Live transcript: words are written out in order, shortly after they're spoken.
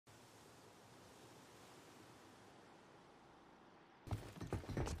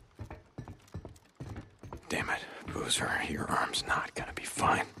damn it. Boozer, your arm's not gonna be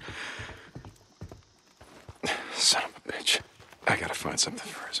fine. Son of a bitch. I gotta find something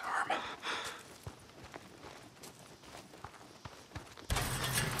for his arm.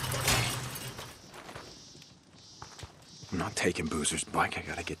 I'm not taking Boozer's bike. I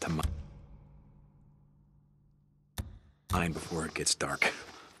gotta get to mine before it gets dark.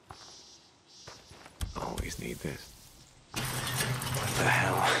 Always need this. What the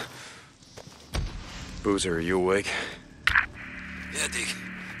hell? Boozer, are you awake? Yeah, Deke.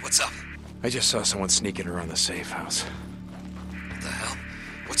 What's up? I just saw someone sneaking around the safe house. What the hell?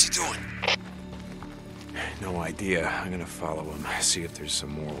 What's he doing? No idea. I'm gonna follow him, see if there's some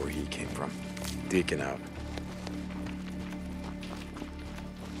more where he came from. Deacon out.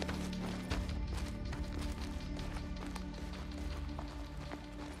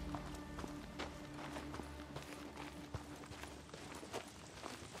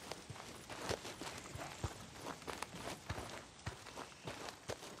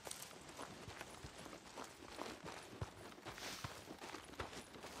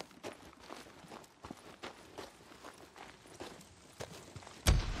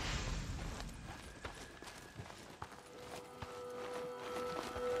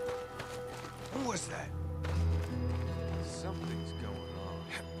 Who was that? Something's going on.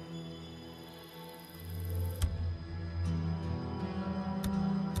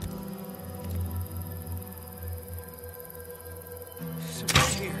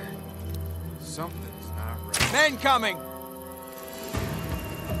 Someone's here. Something's not right. Men coming!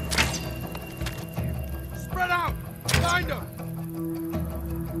 Spread out! Find them!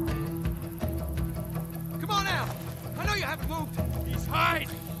 Come on out! I know you haven't moved! He's hiding!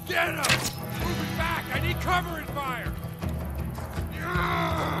 Get him! Move it back! I need cover and fire!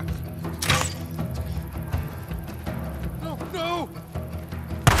 No, no!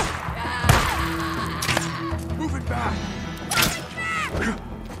 Move it back!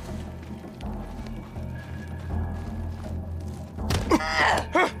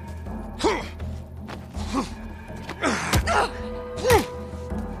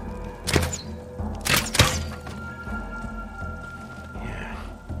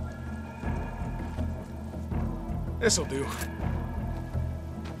 This'll do.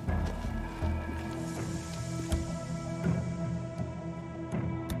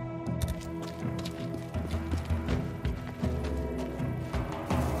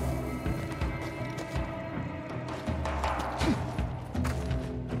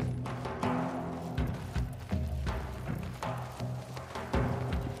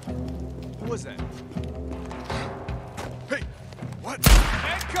 Who was that? Hey! What?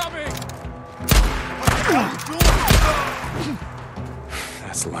 Incoming!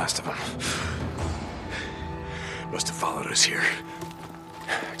 That's the last of them. Must have followed us here.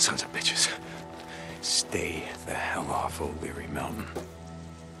 Sons of bitches. Stay the hell off O'Leary Mountain.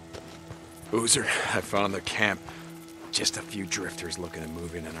 Boozer, I found the camp. Just a few drifters looking to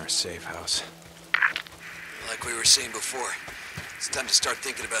move in our safe house. Like we were saying before, it's time to start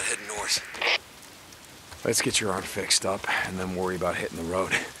thinking about heading north. Let's get your arm fixed up and then worry about hitting the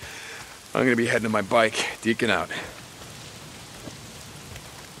road. I'm gonna be heading to my bike. Deacon out.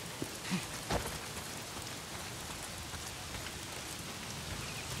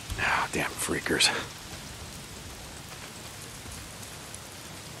 Oh, damn freakers.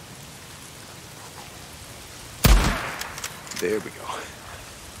 There we go.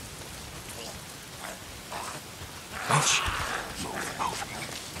 Oh, shit. Move, move.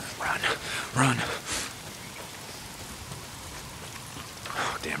 Run, run.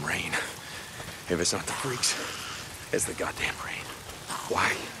 Oh, damn rain. If it's not the freaks, it's the goddamn rain.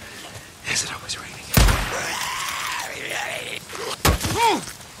 Why is it always raining?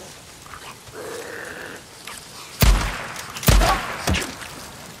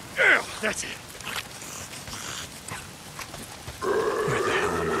 That's it. Where the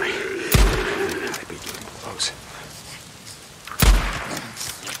hell am I? I gotta be getting close.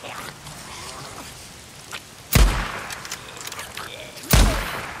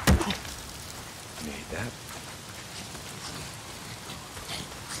 Made that.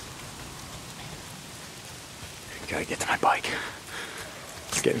 Gotta get to my bike.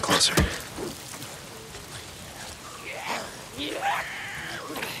 It's getting closer.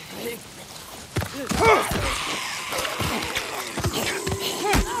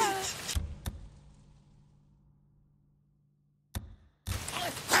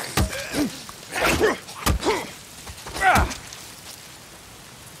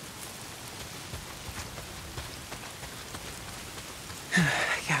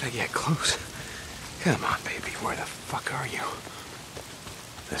 I gotta get close. Come on, baby. Where the fuck are you?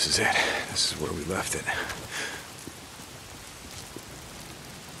 This is it. This is where we left it.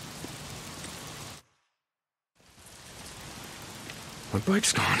 My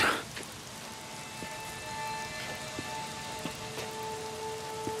bike's gone.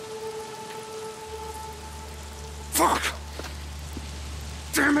 Fuck!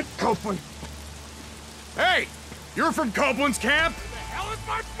 Damn it, Copeland! Hey! You're from Copeland's camp? Where the hell is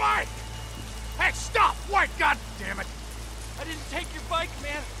my bike? Hey, stop! White, god damn it! I didn't take your bike,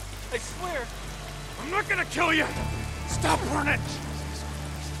 man. I swear. I'm not gonna kill you! Stop running!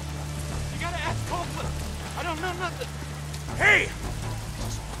 You gotta ask Copeland. I don't know nothing. Hey!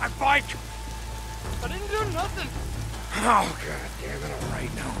 My bike! I didn't do nothing. Oh, god damn it. All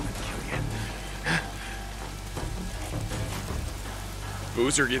right, now I'm gonna kill you.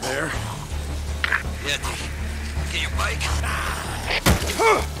 Boozer, you there? Yeah, get your bike.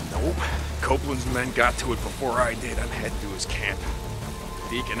 Nope. Copeland's men got to it before I did. I'm heading to his camp.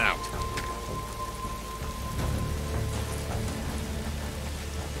 Deacon out.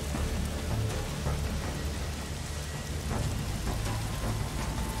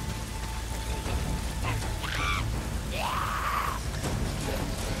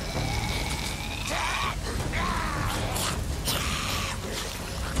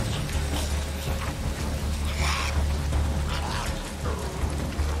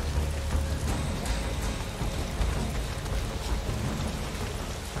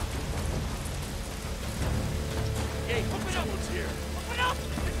 Hey, open up. Here. Open up.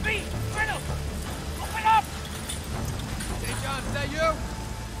 It's me. Reynolds. Open up. Hey, John, is that you?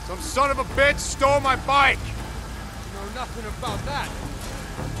 Some son of a bitch stole my bike! You know nothing about that.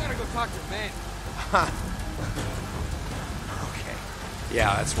 You gotta go talk to the man. Okay.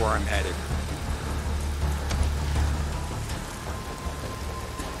 Yeah, that's where I'm headed.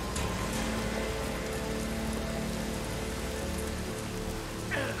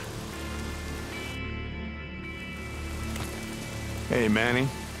 Hey, Manny.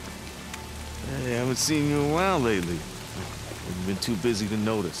 Hey, I haven't seen you around lately. You've been too busy to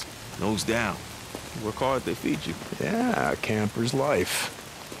notice. Nose down. You work hard, they feed you. Yeah, camper's life.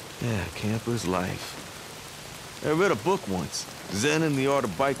 Yeah, camper's life. I read a book once, Zen and the Art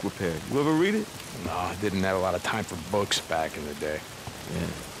of Bike Repair. You ever read it? No, I didn't have a lot of time for books back in the day. Yeah,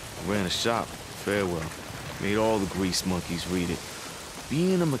 I ran a shop, Farewell. Made all the grease monkeys read it.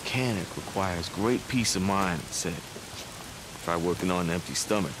 Being a mechanic requires great peace of mind, it said. Try working on an empty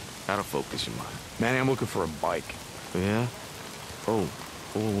stomach. That'll focus your mind. Manny, I'm looking for a bike. Yeah? Oh,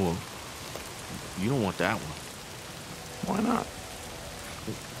 you don't want that one. Why not?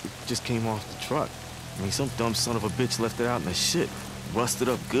 It just came off the truck. I mean, some dumb son of a bitch left it out in the shit. Rusted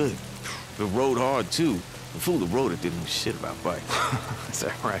up good. It rode hard, too. The fool that rode it didn't know shit about bikes. Is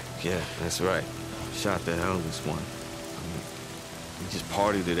that right? Yeah, that's right. Shot the hell of this one. I mean, he just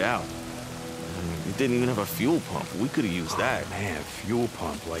partied it out. I mean, it didn't even have a fuel pump. We could have used that. Man, fuel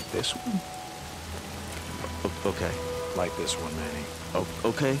pump like this one? Okay. Like this one, Manny. Oh,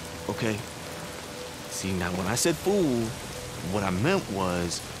 okay. See, now when I said fool, what I meant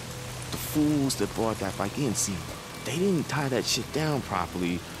was the fools that brought that bike in. See, they didn't tie that shit down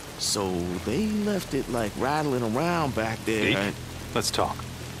properly, so they left it like rattling around back there. Deke, And... let's talk.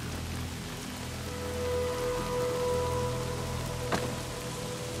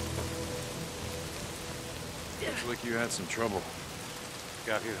 Looks like you had some trouble.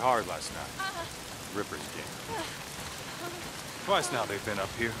 Got hit hard last night. Ripper's game. Twice now they've been up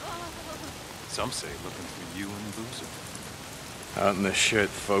here. Some say looking for you and Boozer. Out in the shit,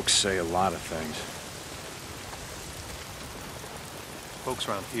 folks say a lot of things. Folks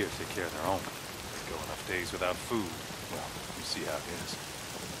around here take care of their own. Go enough days without food. Well, you see how it is.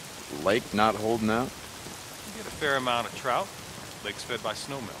 Lake not holding out? You get a fair amount of trout. Lake's fed by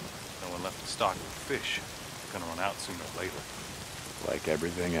snowmelt. No one left to stock with fish. Gonna run out sooner or later. Like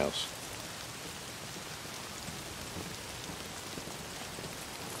everything else.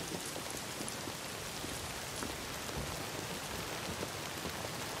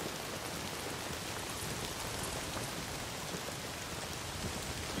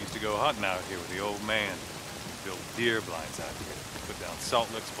 Used to go hunting out here with the old man. Build deer blinds out here. Put down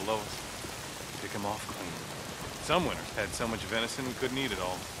salt licks below us. Pick them off clean. Some winters had so much venison we couldn't eat it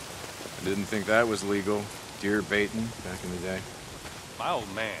all. I didn't think that was legal. Deer baiting back in the day. My old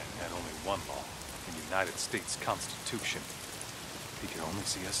man had only one law, the United States Constitution. He could only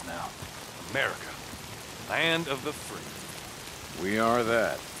see us now. America, land of the free. We are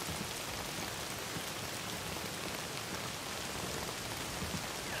that.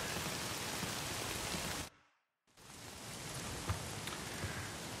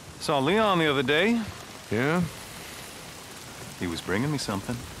 Saw Leon the other day. Yeah? He was bringing me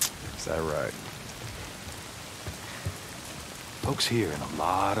something. Is that right? Folks here in a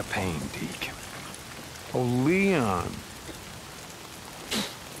lot of pain, Deke. Oh, Leon.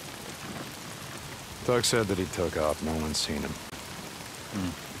 Doug said that he took off. No one's seen him.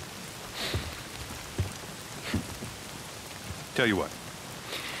 Tell you what.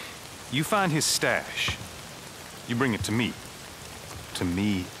 You find his stash. You bring it to me. To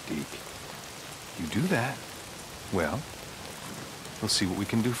me, Deke. You do that, well, we'll see what we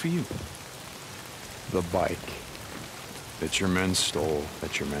can do for you. The bike that your men stole,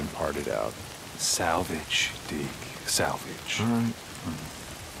 that your men parted out. Salvage, Deke. Salvage. All right.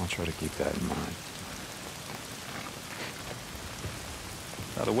 I'll try to keep that in mind.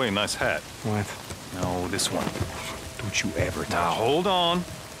 By the way, nice hat. What? No, this one. Don't you ever Now, touch hold on.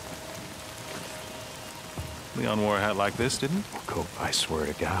 Leon wore a hat like this, didn't he? Cope, I swear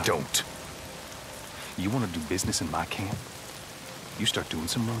to God. Don't. You want to do business in my camp? You start doing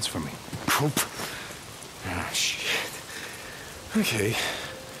some runs for me. Cope. Ah, shit. Okay.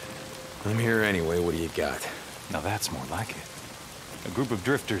 I'm here anyway. What do you got? Now that's more like it. A group of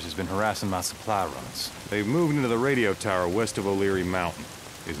drifters has been harassing my supply runs. They've moved into the radio tower west of O'Leary Mountain.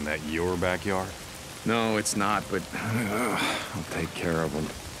 Isn't that your backyard? No, it's not, but I'll take care of them.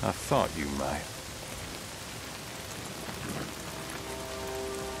 I thought you might.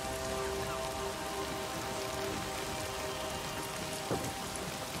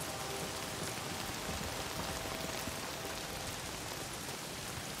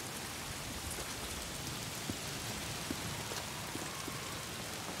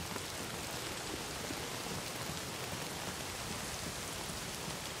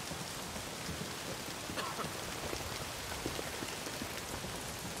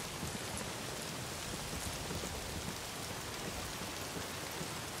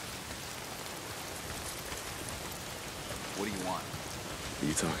 What do you want? Are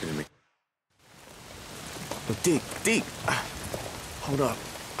you talking to me? But Deke, hold up.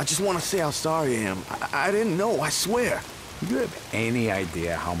 I just want to say how sorry I am. I didn't know, I swear. You have any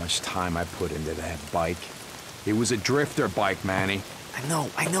idea how much time I put into that bike? It was a drifter bike, Manny. I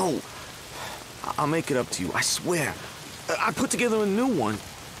know. I'll make it up to you, I swear. I put together a new one.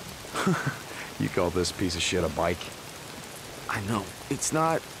 You call this piece of shit a bike? I know. It's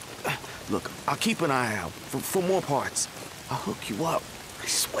not... Look, I'll keep an eye out for more parts. I'll hook you up. I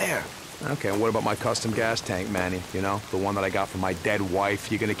swear. Okay, and what about my custom gas tank, Manny? You know, the one that I got from my dead wife.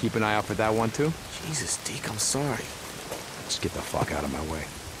 You gonna keep an eye out for that one, too? Jesus, Deke, I'm sorry. Just get the fuck out of my way.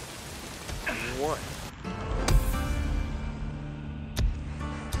 What?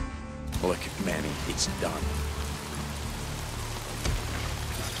 Look, Manny, it's done.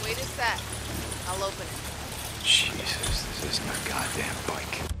 Wait a sec. I'll open it. Jesus, this isn't a goddamn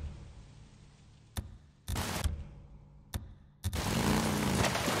bike.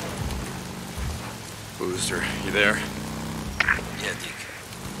 Booster, you there? Yeah, Deke.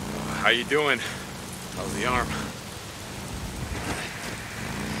 How you doing? How's the arm?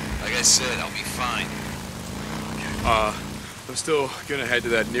 Like I said, I'll be fine. I'm still gonna head to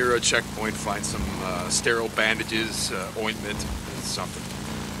that Nero checkpoint, find some sterile bandages, ointment, something.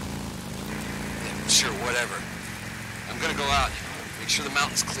 Yeah, sure, whatever. I'm gonna go out. Make sure the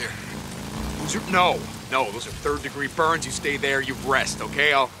mountain's clear. No, those are third-degree burns. You stay there, you rest,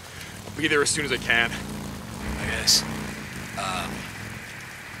 okay? I'll be there as soon as I can.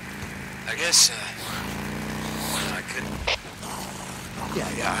 I guess, I could... Yeah,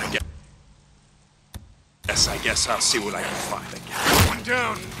 I guess I'll see what I can find. One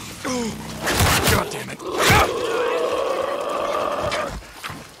down. Oh, God damn it.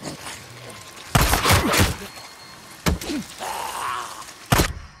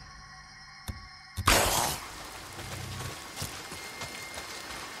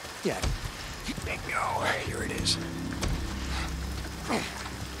 Yeah. Bingo. Here it is.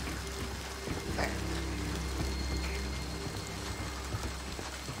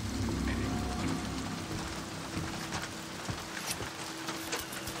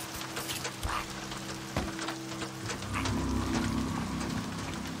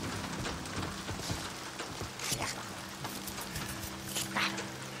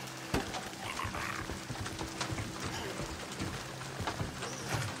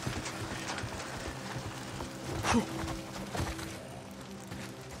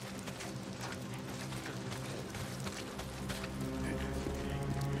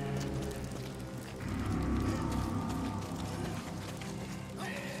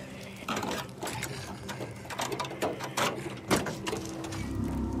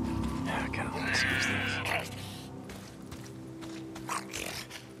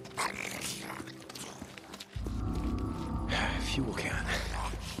 fuel can.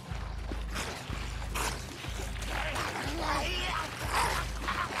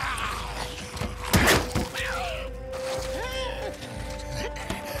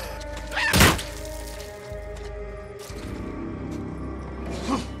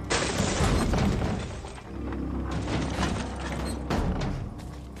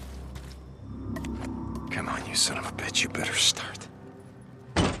 Come on, you son of a bitch, you better start.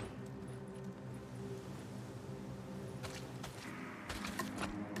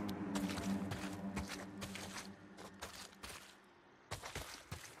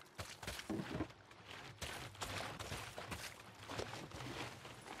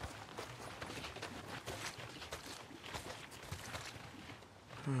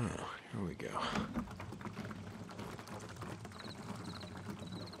 Oh, here we go.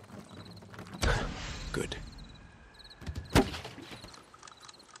 Good.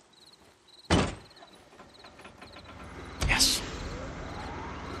 Yes.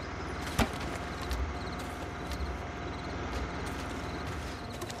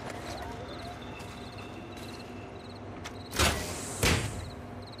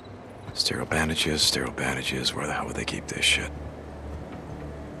 Sterile bandages, sterile bandages. Where the hell would they keep this shit?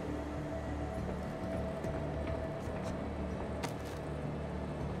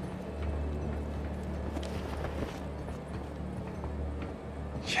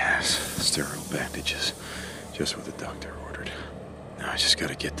 Yes, sterile bandages. Just what the doctor ordered. Now I just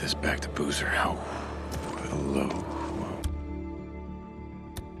gotta get this back to Boozer. Oh, hello. Whoa.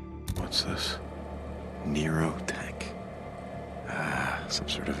 What's this? Nero tank. Some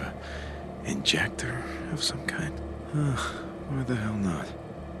sort of a injector of some kind. Why the hell not?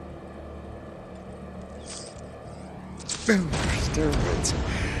 Steroids.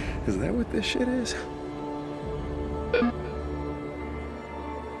 Is that what this shit is?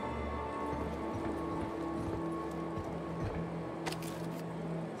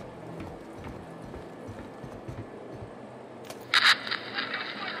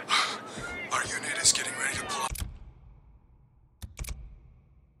 Our unit is getting ready to pull up.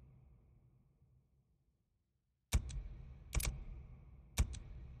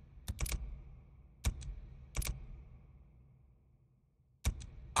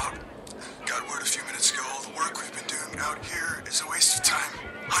 Got word a few minutes ago, all the work we've been doing out here is a waste of time.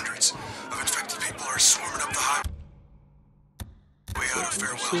 Hundreds of infected people are swarming up the highway out of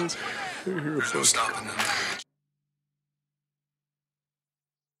Farewell. There's no stopping them.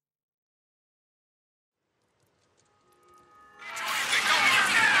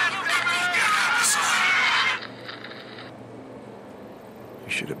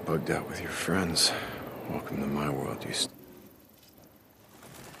 You should have bugged out with your friends. Welcome to my world, you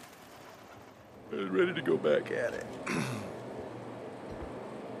ready to go back at it.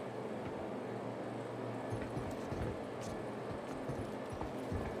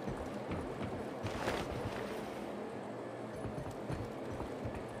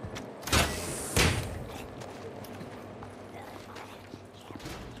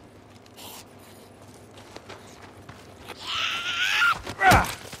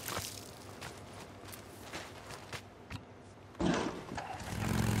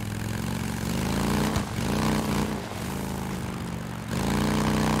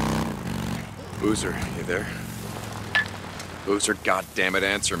 Boozer, you there? Boozer, goddammit,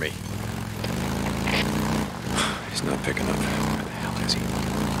 answer me. He's not picking up. Where the hell is he?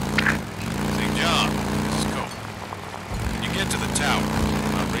 St. John, this is Cope. When you get to the tower,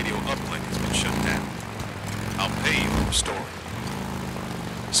 our radio uplink has been shut down. I'll pay you to restore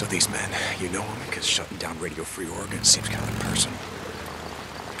it. So these men, you know them because shutting down Radio Free Oregon seems kind of personal.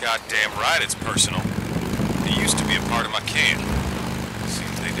 Goddamn right it's personal. It used to be a part of my camp.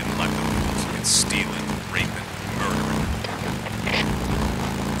 Seems they didn't like the rules against stealing, raping, murdering.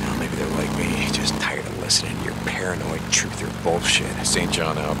 Well, maybe they're like me, just tired of listening to your paranoid truther bullshit. St.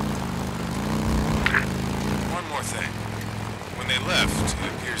 John out. One more thing. When they left,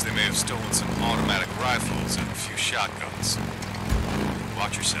 it appears they may have stolen some automatic rifles and a few shotguns.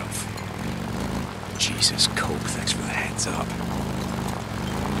 Watch yourself. Jesus, Cope, thanks for the heads up.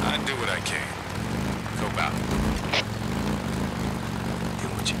 I do what I can. Cope out. Do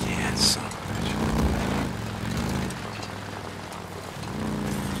what you can, son of a bitch.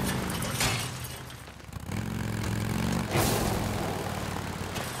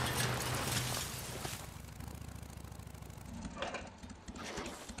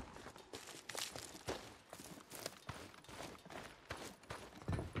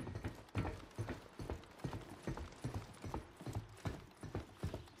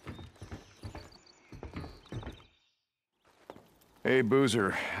 Hey,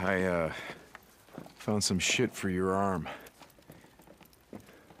 Boozer, I found some shit for your arm.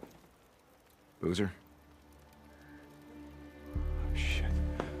 Boozer? Shit.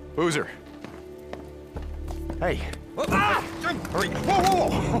 Boozer! Hey! Hurry! Whoa!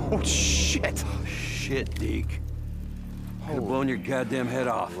 Oh, shit! Shit, Deke. Could have blown your goddamn head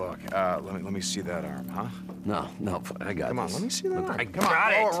off. Look, let me see that arm, huh? No, I got Come on, this. let me see that Look, arm. I Come on.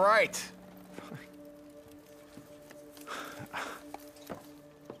 got it. All right.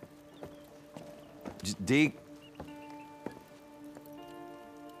 Deke.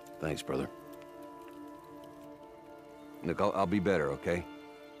 Thanks, brother. Look, I'll be better, okay?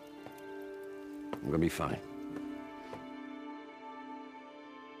 I'm gonna be fine.